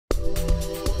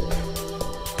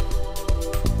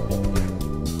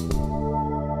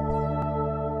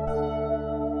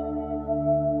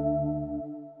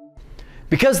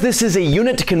Because this is a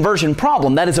unit conversion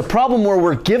problem, that is a problem where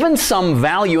we're given some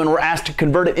value and we're asked to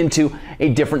convert it into a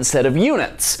different set of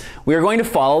units. We are going to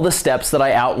follow the steps that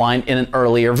I outlined in an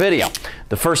earlier video.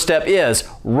 The first step is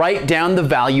write down the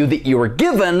value that you are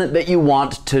given that you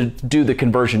want to do the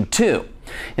conversion to.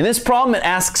 In this problem, it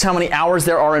asks how many hours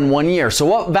there are in 1 year. So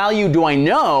what value do I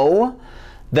know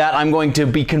that I'm going to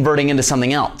be converting into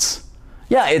something else?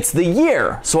 Yeah, it's the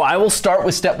year. So I will start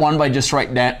with step 1 by just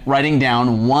writing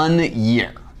down 1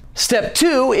 year. Step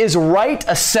 2 is write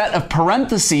a set of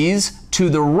parentheses to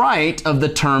the right of the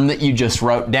term that you just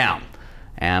wrote down.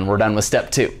 And we're done with step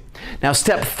 2. Now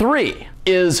step 3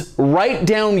 is write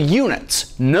down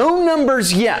units, no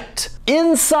numbers yet,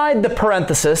 inside the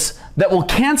parenthesis that will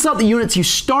cancel out the units you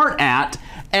start at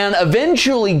and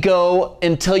eventually go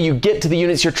until you get to the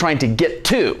units you're trying to get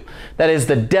to. That is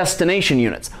the destination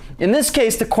units. In this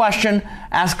case, the question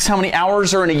asks how many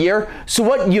hours are in a year, so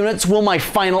what units will my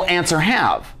final answer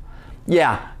have?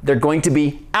 Yeah, they're going to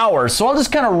be hours. So I'll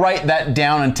just kind of write that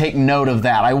down and take note of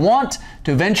that. I want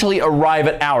to eventually arrive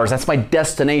at hours. That's my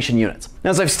destination units. Now,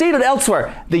 as I've stated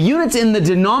elsewhere, the units in the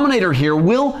denominator here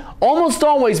will almost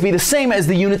always be the same as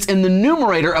the units in the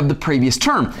numerator of the previous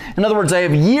term. In other words, I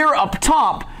have year up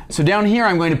top, so down here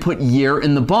I'm going to put year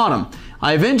in the bottom.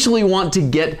 I eventually want to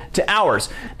get to hours.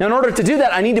 Now, in order to do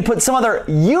that, I need to put some other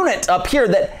unit up here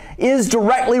that is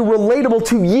directly relatable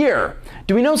to year.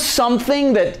 Do we know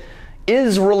something that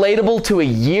is relatable to a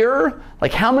year?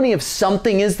 Like how many of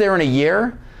something is there in a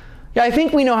year? Yeah, I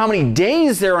think we know how many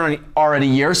days there are in a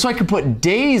year, so I could put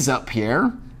days up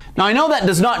here. Now, I know that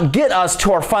does not get us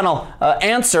to our final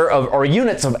answer or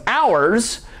units of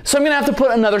hours, so I'm going to have to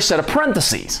put another set of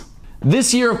parentheses.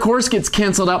 This year, of course, gets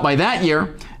canceled out by that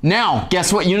year. Now,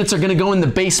 guess what units are going to go in the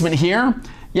basement here?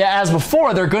 Yeah, as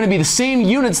before, they're going to be the same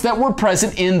units that were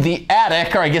present in the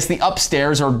attic, or I guess the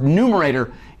upstairs or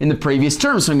numerator in the previous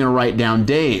term. So I'm going to write down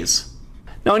days.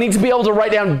 Now I need to be able to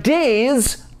write down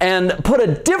days and put a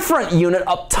different unit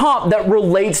up top that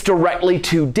relates directly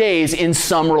to days in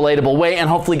some relatable way and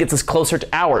hopefully gets us closer to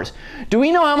hours. Do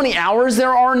we know how many hours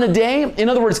there are in a day? In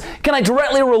other words, can I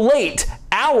directly relate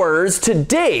hours to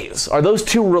days? Are those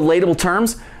two relatable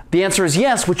terms? The answer is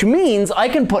yes, which means I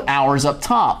can put hours up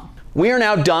top. We are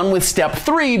now done with step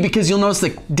 3 because you'll notice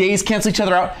that days cancel each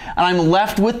other out and I'm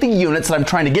left with the units that I'm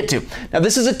trying to get to. Now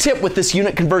this is a tip with this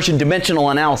unit conversion dimensional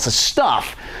analysis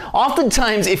stuff.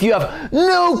 Oftentimes if you have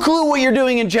no clue what you're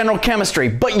doing in general chemistry,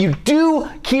 but you do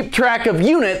keep track of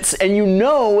units and you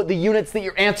know the units that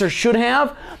your answer should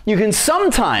have, you can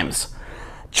sometimes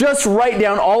just write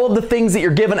down all of the things that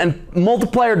you're given and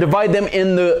multiply or divide them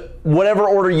in the whatever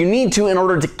order you need to in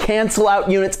order to cancel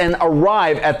out units and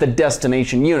arrive at the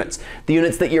destination units, the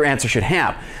units that your answer should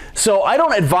have. So I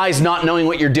don't advise not knowing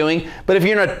what you're doing, but if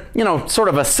you're in a, sort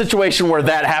of a situation where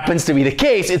that happens to be the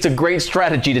case, it's a great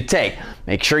strategy to take.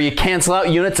 Make sure you cancel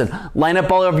out units and line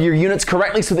up all of your units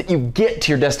correctly so that you get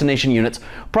to your destination units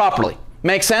properly.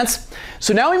 Make sense?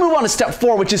 So now we move on to step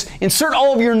 4, which is insert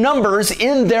all of your numbers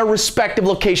in their respective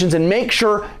locations and make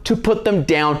sure to put them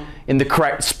down in the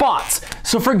correct spots.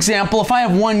 So for example, if I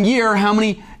have 1 year, how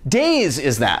many days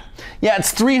is that? Yeah,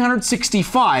 it's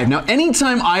 365. Now,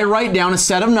 anytime I write down a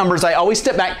set of numbers, I always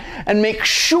step back and make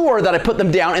sure that I put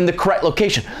them down in the correct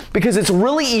location because it's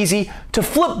really easy to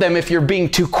flip them if you're being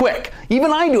too quick.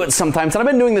 Even I do it sometimes, and I've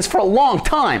been doing this for a long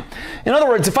time. In other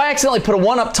words, if I accidentally put a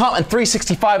 1 up top and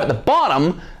 365 at the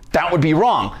bottom, that would be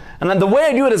wrong. And then the way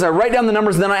I do it is I write down the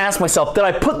numbers and then I ask myself, did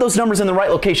I put those numbers in the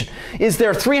right location? Is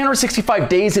there 365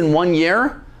 days in 1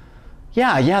 year?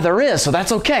 Yeah, there is, so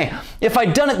that's okay. If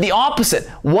I'd done it the opposite,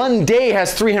 1 day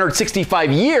has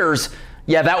 365 years,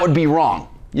 yeah, that would be wrong.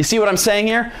 You see what I'm saying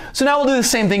here? So now we'll do the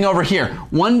same thing over here.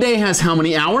 1 day has how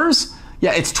many hours?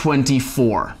 Yeah, it's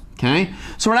 24, okay?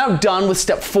 So we're now done with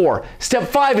step 4. Step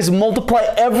 5 is multiply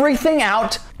everything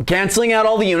out, canceling out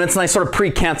all the units, and I sort of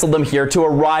pre-canceled them here to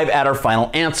arrive at our final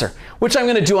answer, which I'm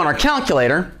gonna do on our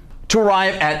calculator to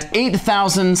arrive at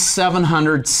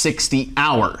 8,760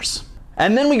 hours.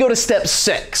 And then we go to step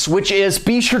 6, which is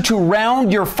be sure to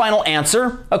round your final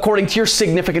answer according to your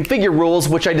significant figure rules,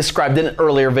 which I described in an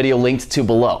earlier video linked to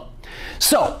below.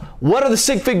 So, what are the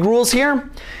sig fig rules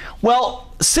here? Well,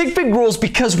 sig fig rules,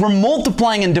 because we're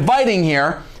multiplying and dividing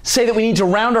here, say that we need to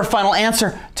round our final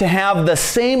answer to have the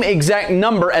same exact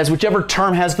number as whichever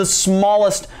term has the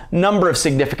smallest number of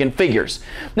significant figures.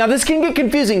 Now, this can get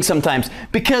confusing sometimes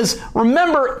because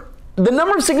remember, the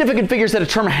number of significant figures that a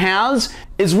term has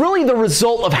is really the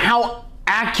result of how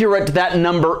accurate that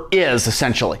number is,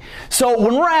 essentially. So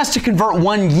when we're asked to convert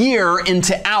 1 year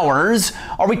into hours,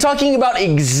 are we talking about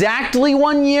exactly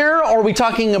 1 year, or are we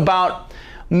talking about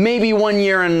maybe 1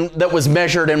 year that was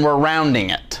measured and we're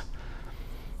rounding it?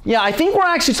 Yeah, I think we're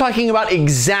actually talking about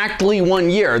exactly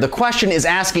 1 year. The question is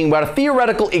asking about a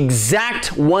theoretical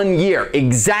exact 1 year.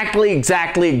 Exactly. It's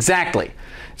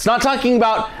not talking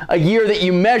about a year that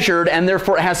you measured and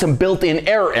therefore it has some built-in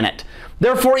error in it.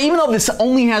 Therefore, even though this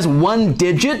only has one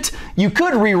digit, you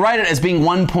could rewrite it as being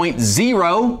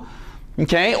 1.0,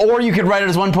 okay? Or you could write it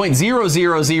as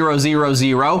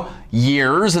 1.00000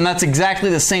 years, and that's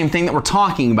exactly the same thing that we're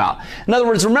talking about. In other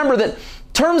words, remember that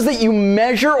terms that you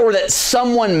measure or that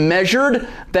someone measured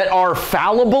that are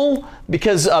fallible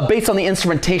because based on the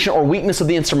instrumentation or weakness of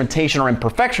the instrumentation or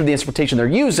imperfection of the instrumentation they're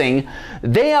using,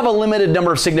 they have a limited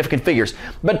number of significant figures.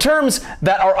 But terms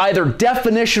that are either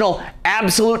definitional,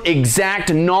 absolute,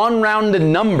 exact, non-rounded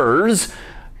numbers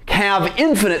have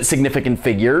infinite significant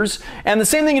figures, and the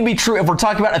same thing would be true if we're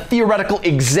talking about a theoretical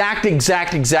exact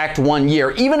 1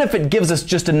 year, even if it gives us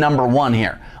just a number 1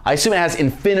 here. I assume it has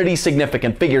infinity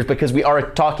significant figures because we are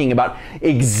talking about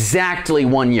exactly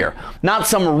 1 year, not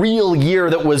some real year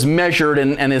that was measured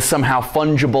and is somehow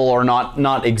fungible or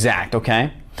not exact,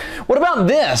 okay? What about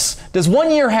this? Does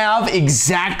 1 year have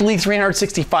exactly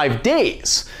 365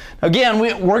 days? Again,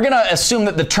 we're going to assume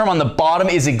that the term on the bottom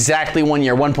is exactly 1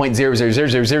 year,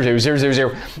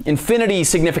 1.000000000, infinity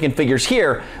significant figures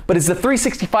here, but is the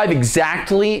 365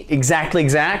 exactly exact?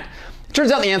 It turns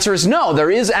out the answer is no.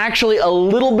 There is actually a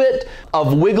little bit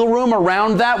of wiggle room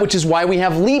around that, which is why we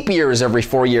have leap years every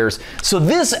 4 years. So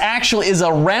this actually is a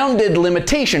rounded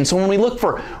limitation. So when we look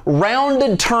for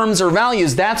rounded terms or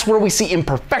values, that's where we see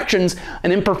imperfections,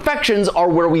 and imperfections are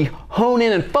where we hone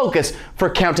in and focus for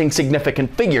counting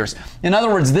significant figures. In other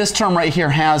words, this term right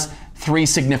here has 3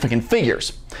 significant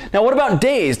figures. Now, what about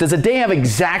days? Does a day have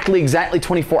exactly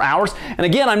 24 hours? And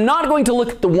again, I'm not going to look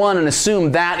at the 1 and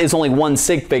assume that is only 1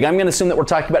 sig fig. I'm going to assume that we're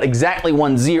talking about exactly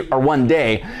 1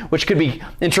 day, which could be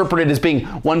interpreted as being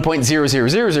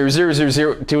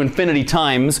 1.0000000 to infinity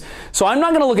times. So I'm not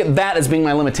going to look at that as being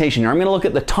my limitation here. I'm going to look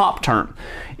at the top term.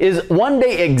 Is 1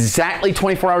 day exactly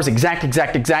 24 hours, exact?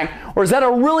 Or is that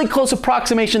a really close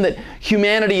approximation that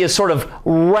humanity is sort of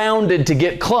rounded to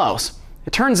get close?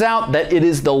 It turns out that it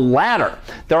is the latter.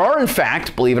 There are, in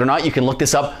fact, believe it or not, you can look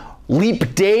this up,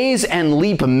 leap days and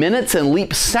leap minutes and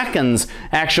leap seconds,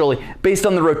 actually, based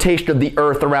on the rotation of the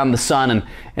Earth around the sun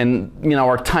and you know,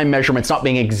 our time measurements not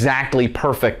being exactly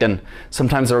perfect, and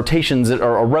sometimes the rotations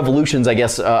or revolutions, I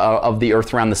guess, of the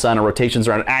Earth around the sun, or rotations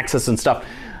around axis and stuff,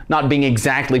 not being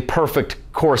exactly perfect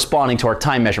corresponding to our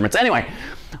time measurements. Anyway,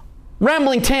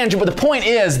 rambling tangent, but the point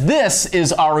is this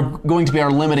is going to be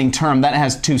our limiting term. That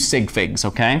has 2 sig figs,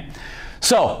 okay?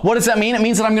 So what does that mean? It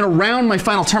means that I'm going to round my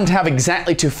final term to have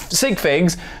exactly 2 sig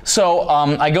figs. So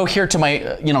I go here to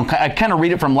my, I kind of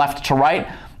read it from left to right,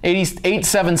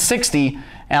 8760,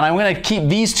 and I'm going to keep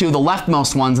these 2, the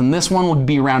leftmost ones, and this one will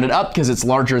be rounded up because it's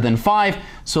larger than 5,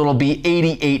 so it'll be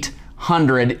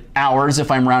 8800 hours if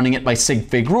I'm rounding it by sig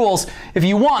fig rules. If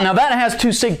you want, now that has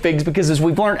 2 sig figs because, as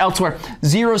we've learned elsewhere,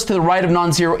 zeros to the right of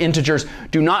non-zero integers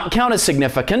do not count as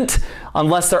significant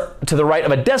unless they're to the right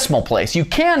of a decimal place. You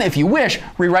can, if you wish,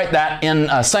 rewrite that in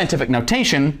scientific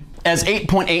notation as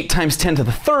 8.8 times 10 to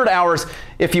the 3rd hours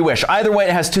if you wish. Either way,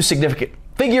 it has 2 significant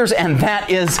figures, and that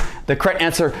is the correct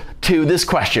answer to this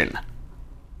question.